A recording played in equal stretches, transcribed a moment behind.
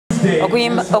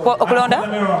okulonda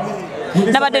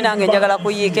nabadde nange njagala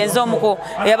kuyiika enze omuko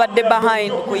eyabadde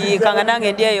behind kuyiika nga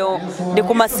nange ndi eyo ndi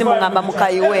ku masimu ngamba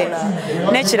mukayiwe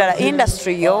n'ekirala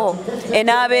industry yo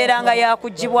enaabeeranga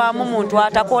yakugibwamu muntu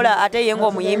atakola ate ye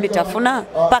ng'omuyimbi tafuna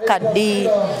paka ddi.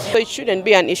 So it shouldn't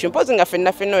be an issue. Mpozi nga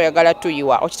fenna oyagala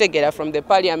tuyiwa okitegeera from the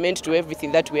parliament to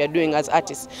everything that we are doing as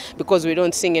artists because we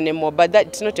don't sing anymore, but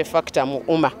that's not a factor mu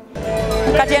umma.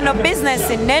 Kati eno business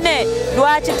nene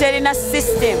lwaki terina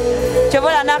system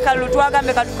kyobola n'akalulu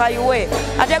twagambe katukayiwe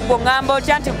ate gwe ngamba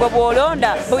otya nti gwe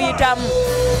bw'olonda buyitamu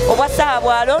obwa Saha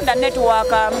bw'alonda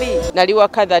network mbi. Nali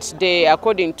waka that day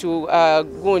according to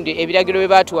gundi ebiragiro bye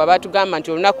baatuwa baatugamba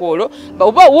nti olunaku olwo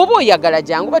oba oyagala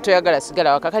jangu ba toyagala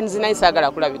sigala waka kani zinayi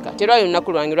saagala kulabika terwayo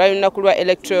olunaku lwange lwayo olunaku lwa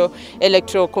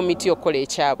electoral committee okola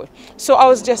ekyabwe. So I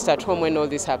was just at home when all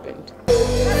this happened.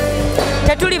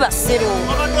 Tetuli basiru.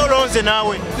 Olonze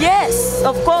nawe. Yes,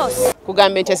 of course.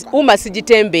 Kugambe nti umma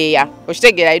sijitembeya.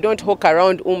 Okitegeera I don't hawk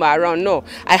around umma around, no.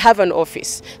 I have an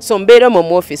office. So mbeera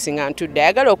mu office nga ntudde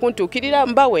ayagala okuntuukirira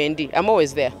mba wendi. I'm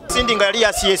always there. Sindi nga yali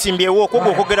yasimbyewo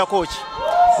okugwa okugerako ki?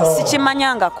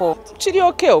 Sichimanyangako. Kiri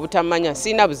okay obutamanya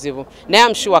sina buzibu. Naye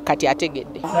I'm sure kati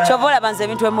ategedde. Kyobola banze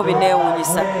ebintu emu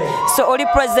bineewuunyisa. So oli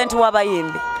president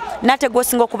w'abayimbi. Nate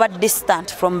gosinga okuba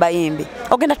distant from bayimbi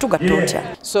ogenda tugatotya.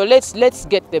 So let's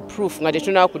get the proof nga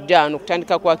tetuna kujjano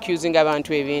kutandika ku accusing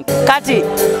abantu ebintu kati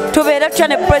tubeera tutya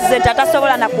ne president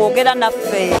atasobola na kwogera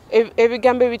naffe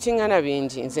ebigambo ebitingana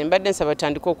bingi nze mbadde nsaba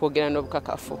tandika okwogera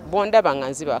n'obukakafu bondaba nga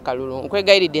nziba akalulu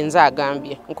nkwegayiridde nze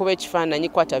agambye nkuba ekifaananyi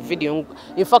kwata video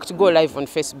in fact go live on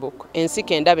Facebook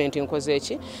ensike ndabe nti nkoze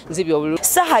eki nzibye obulu.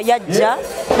 Saha yajja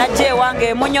najja ewange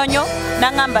emunyonyo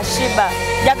nangamba Sheebah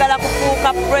jagala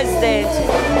kufuuka president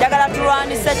jagala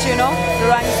tulwanise kino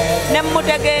ne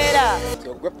mutegeera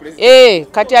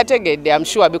kati ategedde I'm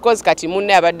sure because kati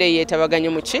munne abadde yeetabaganye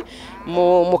muki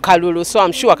mu kalulu so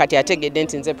I'm sure kati ategedde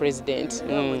nti nze president.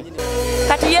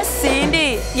 Kati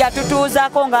yesindi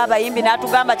yatutuuzaako ng'abayimbi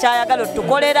n'atugamba kyayagala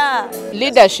tukolera.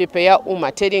 Leadership eya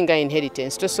umma teringa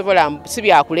inheritance tosobola si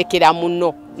byakulekera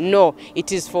muno. No,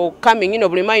 it is for coming,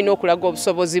 buli mayina okulaga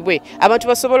obusobozi bwe abantu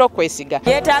basobola okwesiga.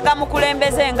 Yeetaaga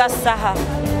mukulembeze nga Saha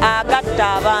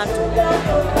agatta abantu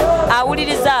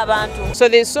awuliriza abantu. So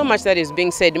there is so much that is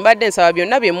being said. Mbadde nsaba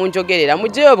byonna bye munjogerera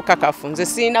mujjeyo obukakafu nze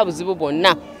sirina buzibu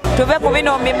bwonna. Tuve ku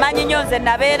bino mbimanyi nnyo nze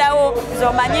nabeerawo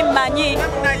zomanyi mmanyi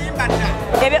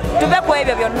tuve ku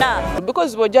ebyo byonna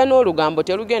because bw'ojja n'olugambo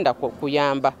terugenda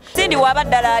kuyamba. Sindi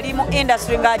w'abaddala ali mu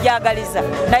industry ng'agyagaliza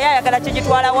naye ayagala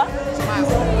kigitwalawa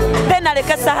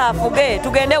penaleke Saha afuge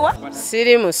tugende wa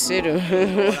siri musiru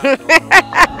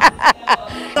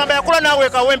Kamba yakula nawe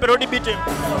kawempe rodi bitem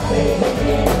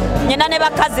nyina ne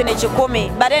bakazi ne 10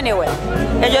 but anyway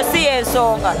ejo si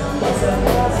ensonga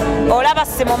olaba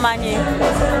simumanyi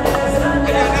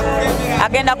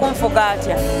agenda kumfuga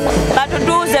atya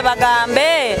batutuuze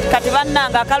bagambe kati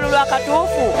bannanga akalulu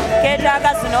akatuufu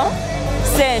keetaaga zino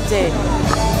sente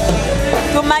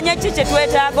tumanye ki kye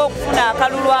twetaaga okufuna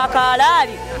akalulu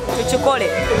akalaali tukikole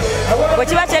bwe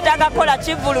kiba kyetaaga kukola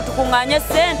kivulu tukuŋŋaanye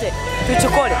sente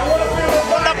tukikole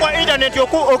kwa internet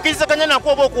okizaganya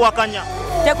nakwo oba okuwakanya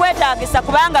tekwetaagisa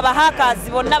kubanga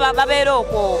bahakazi bonna babeera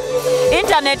okwo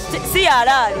internet si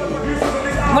yalaali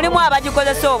mulimu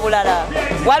abagikozesa obulala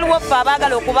waliwo ffe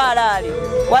abaagala okuba alaali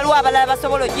waliwo abalala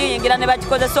basobola ogiyingira ne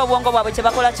bagikozesa obwongo bwabwe kye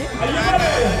bakola ki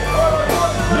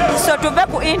so tuve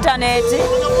ku internet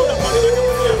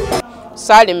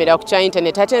salimira ku kya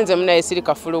internet ate nze munaye siri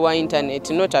kafulu wa internet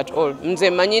not at all nze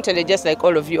manyi internet just like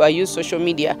all of you. I use social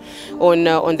media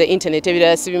on the internet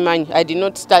ebirala sibimanyi. I did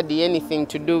not study anything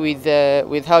to do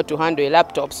with how to handle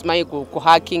laptops manyi ku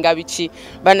hacking abiki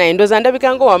bana endoza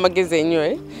ndabika ngo wamageze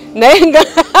ennyo naye nga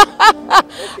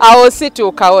awo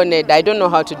situukawo Ned. I don't know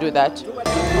how to do that.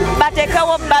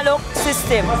 Bateekawo ballot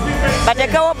system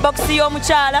bateekawo boxi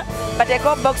y'omukyala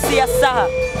bateekawo boxi ya Saha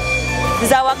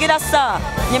nzawagira Saha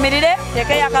nyimirire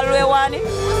tekeyo akalulu ewaani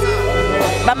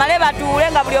bamale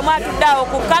batuule nga buli omu atudde awo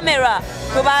ku kamera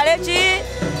tubaale ki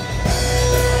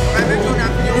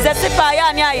nze sifaayo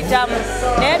ani ayitamu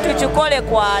naye tukikole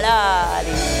kwalaali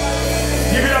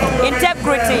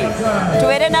integrity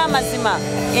tubeere n'amazima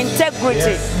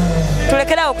integrity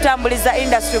tulekerawo okutambuliza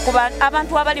industry kuba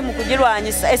abantu abali mu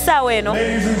kugirwanyisa essaawa eno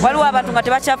waliwo abantu nga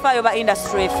tebakyafaayo ba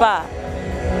industry efa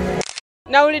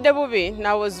Nawulidde bubi, and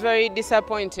I was very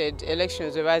disappointed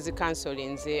elections were cancelled.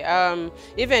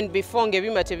 Even before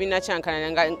ngebima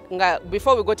tebinachankana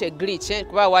before we got a glitch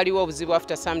kuba waliwo obuzibu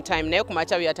after some time naye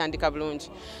kumacha byatandika bulungi.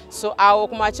 So awo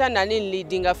kumacha nali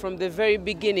leading from the very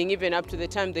beginning, even up to the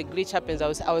time the glitch happens I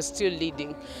was still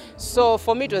leading. So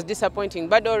for me it was disappointing,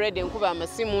 but already nkuba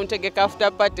amasimu ntegeka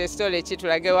after party story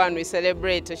kitulage one we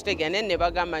celebrate kitege nene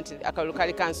bagamba nti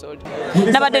akalukali cancelled.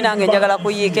 Nabadde nange njagala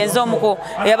kuyiika enzo omuko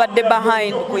yabadde behind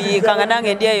kuyiika nga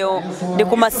nange ndyeyo ndi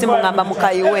ku masimu ngamba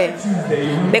mukayiwe,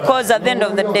 because at the end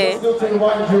of the day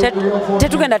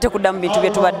tetugenda tekudda mu bintu bye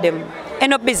tubaddemu.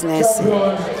 Eno business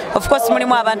of course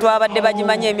mulimu abantu abadde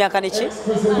bagimanya emyaka neki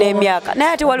n'emyaka,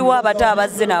 naye ate waliwo abato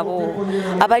abazze nabo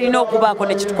abalina okubaako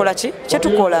nekitukola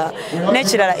kyetukola.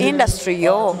 N'ekirala industry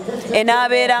yo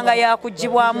enaabeeranga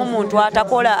yakugibwamu muntu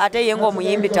atakola ate ye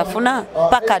ng'omuyimbi tafuna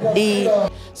paka ddi.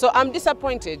 So I'm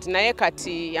disappointed naye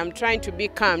kati I'm trying to be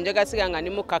calm, njagasiga nga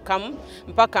nimukakamu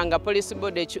mpaka nga police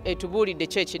board etubuulidde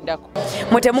kyo ekiddako.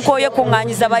 Mutemukooye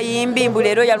kuŋŋaanyiza bayimbi mbu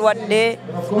leero yalwadde,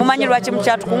 mumanyi lwaki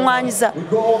mukyatukuŋŋaanyiza?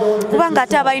 Kubanga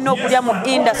ate abalina okulya mu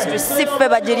industry si ffe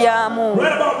bagiryamu,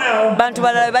 bantu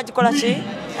balala be bagikola ki?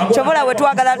 Kyobola we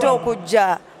twagala ate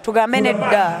okujja tugambe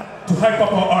nedda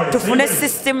tufune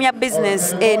system ya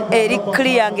business eri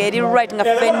clear nga eri right nga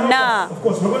ffenna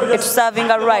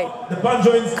etuservinga right.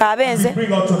 Kabenze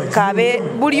kabe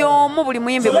buli omu buli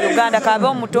muyimbi mu Uganda, kabe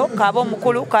omuto kabe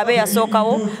omukulu kabe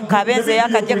yasookawo kabenze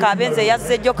yakajja kabenze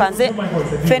yazzejjo kanze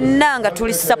ffenna nga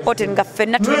tuli supported nga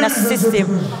ffenna tulina system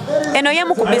eno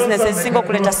yemu ku business ezisinga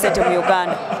okuleeta ssente mu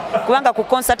Uganda. Kubanga ku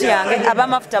concert yange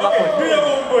abamafuta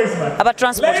bakola, aba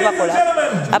transport bakola,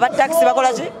 aba taxi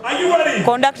bakola ki,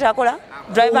 conductor akola,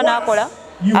 driver nakola,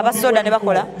 aba soda ne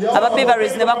bakola, aba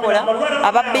beverage ne bakola,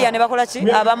 aba beer ne bakola ki,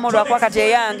 aba modo akwakati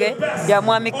eyange ya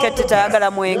mwami Kete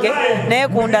tayagala mwenge naye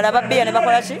kundala aba beer ne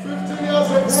bakola ki.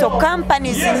 So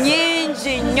companies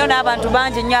nyingi nnyo n'abantu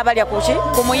bangi nnyo abalya kuki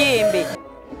ku muyimbi.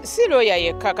 Si lawyer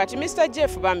yekka kati Mr.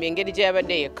 Jeff bambi engeri gye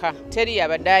yabadde yekka teri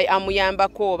yabadde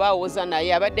amuyambako oba awoza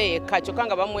naye abadde yekka kyokka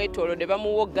nga bamwetoolodde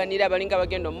bamuwogganira balinga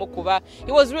bagenda omukuba.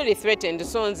 He was really threatened,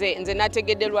 so nze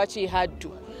nategedde lwaki he had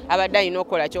to abadde alina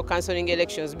okola kyo cancelling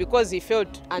elections because he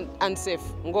felt unsafe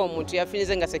ng'omuntu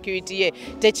yafinyize nga security ye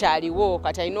tekyaliwo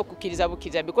kati alina okukkiriza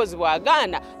bukkiriza because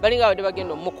bw'agaana balinga badde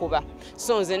bagenda omukuba.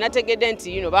 So nze nategedde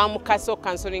nti bamukasa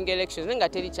cancelling elections nga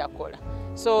teri kyakola.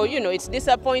 So it's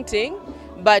disappointing.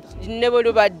 But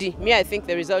nevertheless, me, I think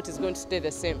the result is going to stay the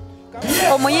same.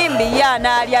 Omuyimbi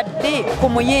y'anaalya ddi ku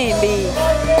muyimbi.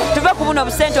 Tuve ku buno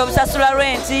obusente obusasula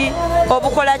renti,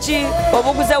 obukola ki,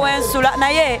 obuguze w'ensula,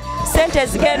 naye sente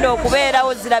zigenda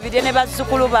okubeerawo zirabire ne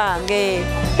bazzukulu bange.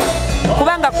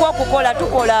 Kubanga kwa okukola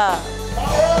tukola.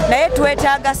 Naye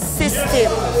twetaaga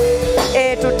system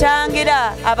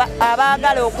tutangira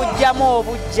abaagala okujjamu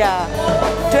obujja.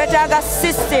 Twetaaga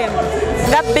system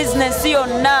nga business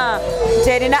yonna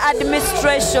terina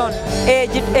administration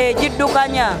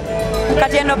ejiddukanya.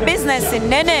 Kati eno business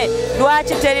nene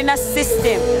lwaki terina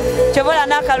system? Kyobola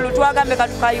n'akalulu twagambe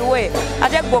katukayiwe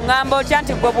ate gwe ngamba otya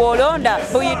nti gwe bw'olonda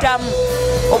buyitamu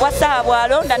obwa Saha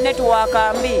bw'alonda network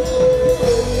mbi.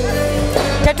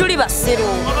 Tetuli basiru.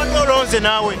 Olonze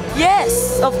nawe?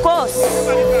 Yes, of course.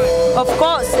 Of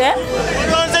course, eh?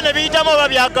 Olonze ne biyitamu oba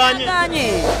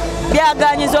byaganye?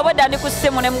 Byaganyiza obwedda ndi ku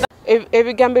ssimu ne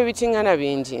ebigambo ebitingana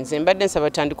bingi nze mbadde nsaba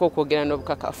batandika okwogera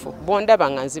n'obukakafu bondaba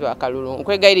nga nziba akalulu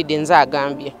nkwegayiridde nze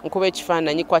agambye nkuba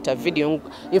ekifaananyi kwata video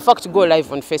in fact go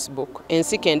live on Facebook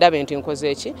ensika endabe nti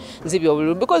nkoze eki nzibya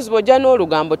obululu because bw'ojja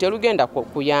n'olugambo terugenda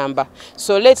kuyamba.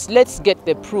 So let's get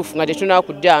the proof nga tetunaba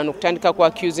kujja wano kutandika ku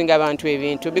accusing abantu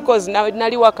ebintu because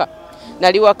nali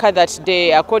waka that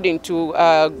day according to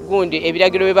gundi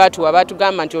ebiragiro bye baatuwa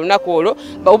baatugamba nti olunaku olwo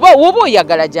oba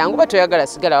oyagala jangu ba toyagala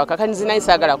sigala waka kati nze naye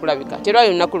saagala kulabika terwayo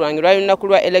olunaku lwange lwayo olunaku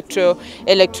lwa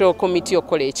electoral committee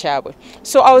okola ekyabwe.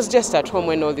 So I was just at home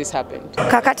when all this happened.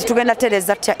 Kakati tugenda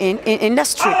tereza tya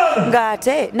industry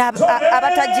ng'ate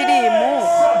abatagiriimu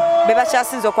be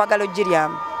bakyasinza okwagala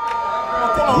ogiryamu.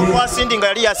 Wasindi nga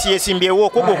yali yasimbyewo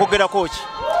okugwa okwogerako ki?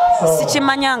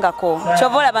 Sikimanyangako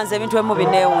kyobola banze ebintu emu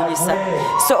bineewuunyisa.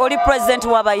 So oli president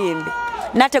w'abayimbi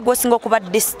nate gwosinga okuba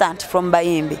distant from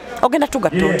bayimbi ogenda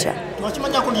tugatta otya?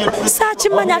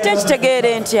 Saakimanya ate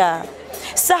nkitegeere ntya.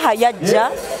 Saha yajja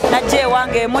najja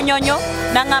ewange emunyonyo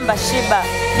n'angamba Sheebah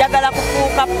njagala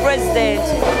kufuuka president,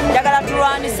 njagala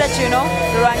tulwanise kino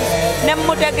ne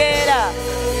mutegeera.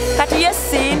 Kati ye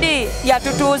Sindi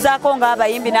yatutuuzaako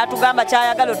ng'abayimbi n'atugamba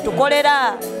kyayagala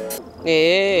otukolera.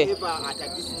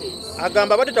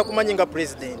 Agamba bate takumanyi nga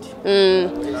president.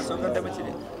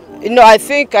 No, I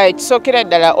think it's okay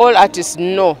that all artists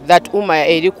know that Uma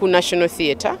eri ku National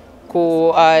Theatre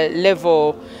ku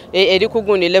level eri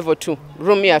kugundi level 2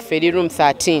 room yaffe eri room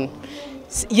 13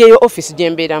 yeyo office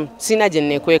jemberamu sina gye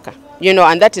nekweka. You know,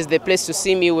 and that is the place to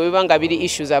see me. We wanga bili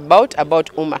issues about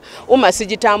Uma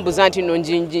sijitambuza nti no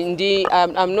ndi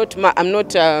I'm not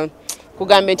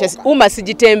kugambe nti Uma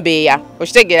sijitembeya.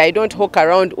 Okitegera, I don't hawk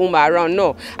around around.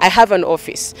 No, I have an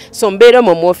office. So mbera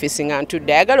mu office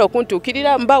ngantudde. Ayagala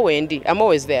okuntuukirira mba wendi. I'm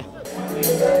always there.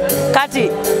 Kati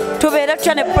tubeera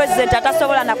tutya ne president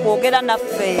atasobola na kwogera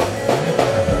naffe.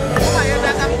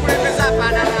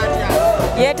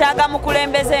 Yeetaaga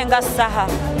mukulembeze nga Saha.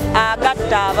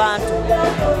 Agatta abantu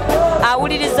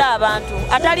awuliriza abantu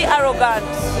atali arrogant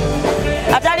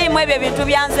atali mwebyo bintu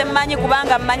byanze mmanyi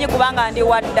kubanga ndi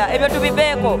wadda ebyo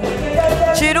tubibeeko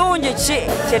kirungi ki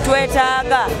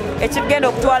kyetwetaaga ekigenda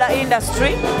okutwala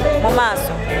industry mu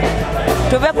maaso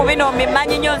tube ku bino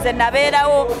mbimanyi nnyo nze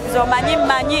nabeerawo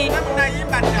zomanyi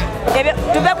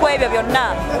tube ku ebyo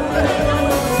byonna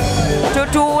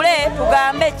tutuule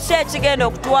tugambe ki ekigenda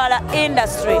okutwala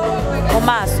industry mu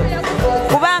maaso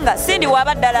kubanga sindi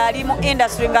wabaddala ali mu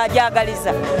industry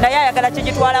ng'ajagaliza naye ayagala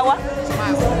kigitwalawa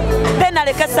then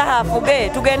aleke Saha afuge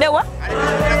tugendewa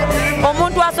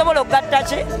omuntu asobola okugatta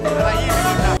ki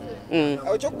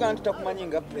Okyokugana tutakumanyi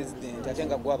nga president ate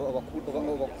nga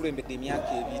abakulembedde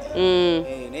emyaka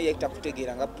ebiri naye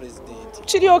takutegeera nga president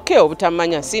kiri okay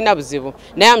obutamanya sina buzibu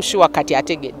naye I'm sure kati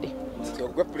ategedde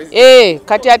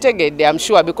kati ategedde I'm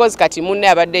sure because kati munne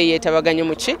abadde yeetabaganye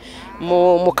muki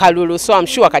mu kalulu so I'm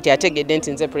sure kati ategedde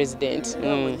nti nze president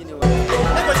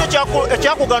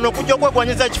ekyakugana okujja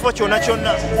okwegwanyiza ekifo kyonna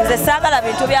kyonna nze saagala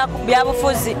bintu bya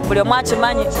bufuzi buli omu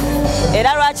akimanyi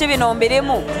era lwaki bino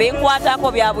mbirimu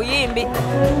binkwatako bya buyimbi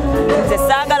nze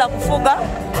saagala kufuga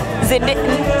nze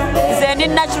ndi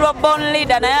natural born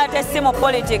leader naye ate si mu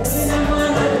politics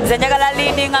nze njagala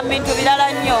leadinga mu bintu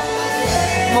birala nnyo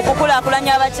mu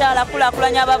kukulaakulanya abakyala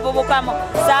kulaakulanya abavubuka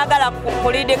saagala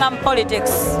kuleadinga mu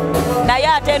politics naye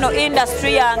ate eno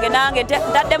industry yange nange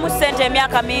ntaddemu ssente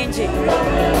emyaka mingi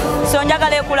so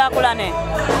njagala ekulaakulane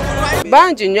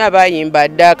bangi nnyo abayimba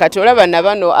dda kati olaba na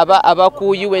bano abaku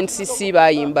UNCC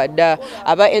bayimba dda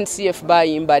aba NCF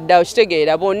bayimba dda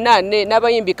okitegeera bonna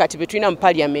n'abayimbi kati betulina mu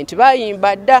parliament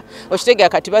bayimba dda okitegeera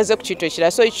kati bazze ku kintu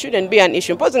ekirala so it shouldn't be an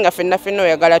issue mpozi nga ffenna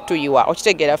oyagala tuyiwa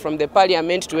okitegeera from the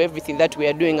parliament to everything that we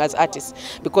are doing as artists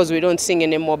because we don't sing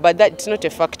anymore but that's not a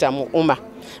factor mu Uma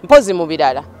mpozi mu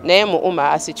birala naye mu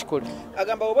Uma asi kikulu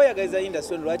agamba oba yagaliza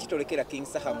industry lwaki tolekera King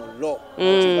Saha mu law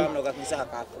okivamno King Saha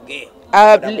kafuge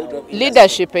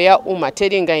leadership ya Uma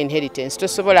teringa inheritance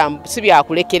tosobola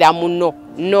sibyakulekera muno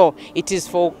no it is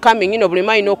for coming buli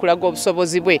mayi n'okulaga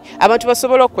obusobozi bwe abantu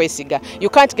basobola okwesiga you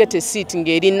can't get a seat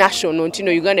ngeri national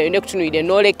ntino Uganda yone kutunulire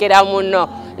n'olekera muno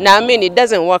na I mean it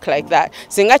doesn't work like that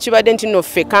singa kibadde ntino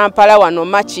ffe Kampala wano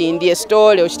Makindi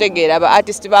estole okitegeera aba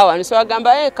artist bawano so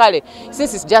agamba kale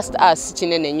since it's just us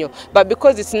kinene nnyo but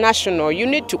because it's national you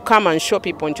need to come and show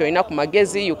people nti olina ku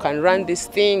magezi you can run this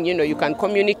thing you can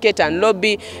communicate and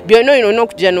lobby byonna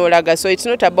n'okujja n'olaga so it's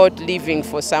not about living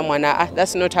for someone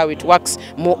that's not how it works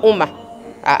mu Uma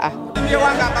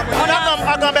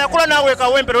agamba yakula naawe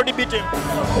kawempe road beating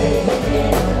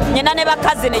nyina ne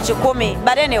bakazi ne 10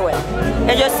 but anyway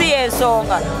ekyo si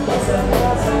ensonga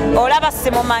olaba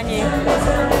simumanyi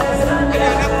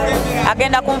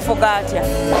agenda kumfuga atya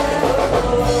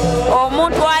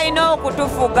omuntu alina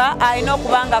okutufuga alina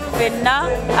okubanga ffenna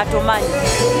atumanyi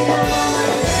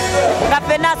nga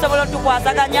ffenna asobola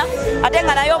otukwasaganya ate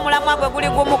nga naye omulamwa gwe guli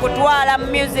gumu kutwala mu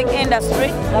music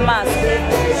industry mu maaso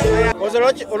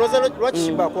lwaki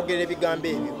Sheebah akwogera ebigambo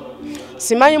ebyo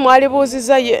simanyi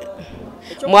mwalibuuziza ye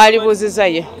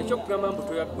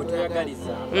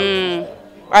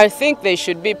I think there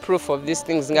should be proof of these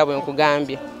things nga bwe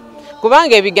nkugambye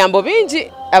kubanga ebigambo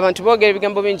bingi abantu boogera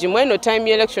ebigambo bingi mweno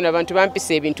time election abantu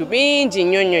bampisa ebintu bingi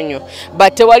nnyo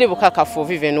but tewali bukakafu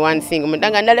of even one thing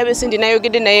mudanga ndalabe sindi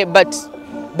nayogedde naye but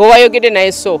bw'ayogedde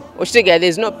naye so okitegeera there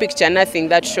is no picture nothing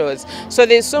that shows so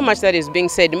there is so much that is being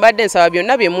said mbadde nsaba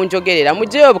byonna bye munjogerera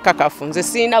mugyeyo obukakafu nze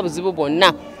sirina buzibu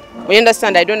bwonna you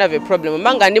understand I don't have a problem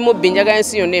mbanga ndi mubbi njagala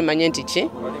ensi yonna emanye nti ki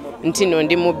nti no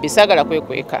ndi mubbi saagala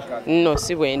kwekweka no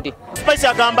si bwendi Spice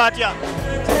agamba atya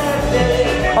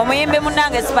omuyimbi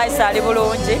munnange Spice ali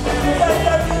bulungi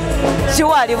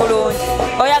kiwa ali bulungi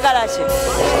oyagala ki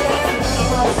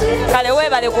kale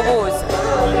weebale kubuuza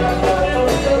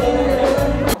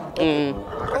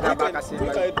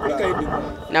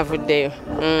navuddeyo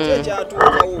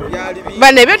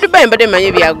bano ebyo tubaye mbadde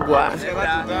mmanyi byaggwa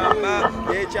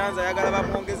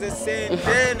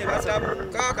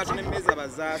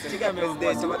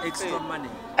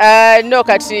no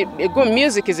kati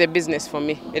music is a business for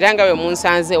me era nga bwe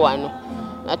munsanze wano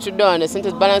Atudde wano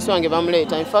sente balance wange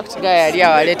bamuleeta. In fact guy yali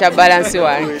awaleeta balance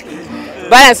wange.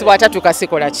 Balance bw'atatuuka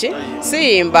sikola ki?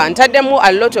 Siyimba ntaddemu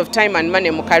a lot of time and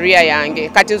money mu career yange.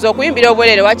 Kati nze okuyimbira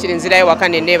obwereere wakiri nzirayo waka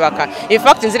ne neebaka. In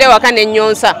fact nzirayo waka ne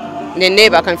nnyonsa ne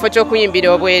neebaka kifo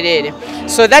ky'okuyimbira obwereere.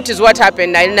 So that is what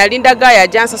happened. Nalinda guy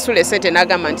ajansasula sente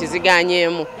n'agamba nti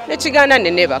zigaanyeemu. Nekigaana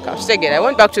ne neebaka. I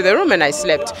went back to the room and I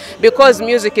slept because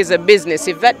music is a business.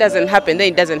 If that doesn't happen, then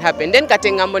it doesn't happen. Then kati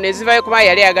engambo ne zivaayo kuba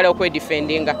yali ayagala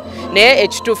okwedefendinga. Naye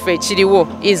ekituufu ekiriwo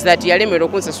is that yalemerwa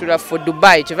okunsasula for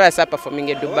Dubai. Kiva yasa performing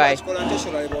in Dubai.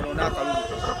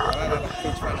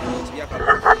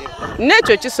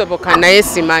 Nekyo kisoboka naye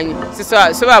simanyi.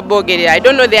 Sisobola boogerera. I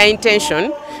don't know their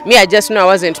intention. Me, I just know I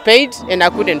wasn't paid and I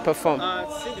couldn't perform. At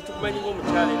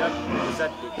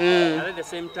the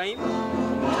same time,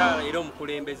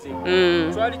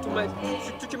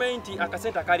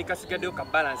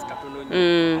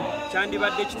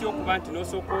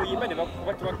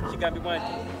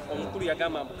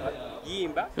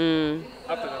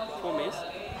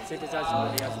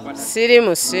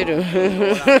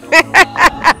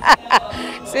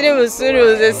 Siri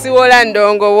musuru ze siwola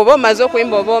ndongo oba omaze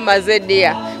okuyimba oba omaze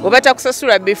ddia oba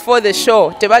takusasula before the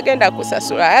show tebagenda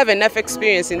kusasula. I have enough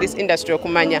experience in this industry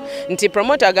okumanya nti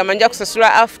promoter agamba nja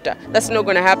kusasula after. That's not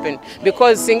going to happen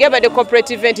because singa badde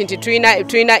corporate event nti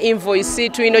tuina invoice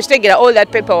tuina kitegera all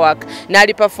that paperwork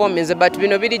nali performance but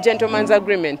bino biri gentleman's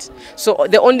agreement. So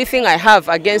the only thing I have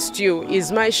against you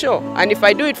is my show and if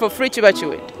I do it for free chiba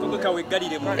chiwe.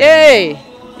 Hey,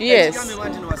 yes.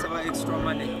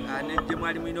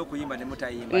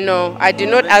 No, I did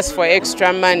not ask for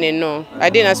extra money. No, I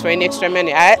didn't ask for any extra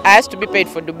money. I asked to be paid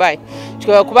for Dubai.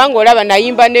 Kubanga olaba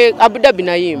nayimba ne Abu Dhabi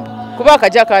nayimba. Kuba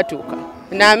kaja katuuka.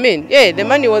 Na mean, yeah, the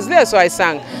money was there so I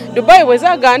sang. Dubai was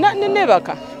agana ne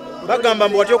nebaka. Bagamba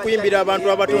mbwatyo kuyimbira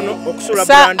abantu abatono okusula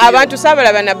brand. Abantu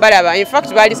sabalaba na balaba. In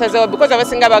fact bali sazawo because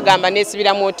abasinga bagamba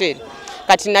nesibira mu hotel.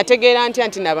 Kati nategeera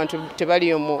nti n'abantu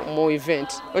tebaliyo mu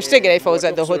event. Okitegera if I was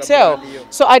at the hotel.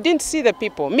 So I didn't see the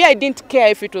people. Me, I didn't care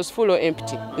if it was full or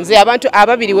empty. Nze abantu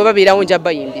ababiri we babeerawo nja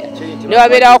bayimbira. Ne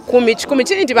babeerawo 10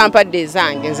 kiri nti bampadde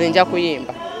ezange nze nja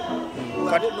kuyimba.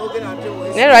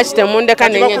 Ne lwaki temundeka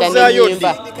ne ngenda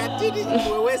n'enyimba.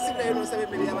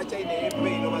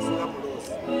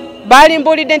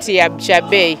 Balimbuulidde nti ya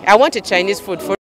beeyi. I wanted Chinese food for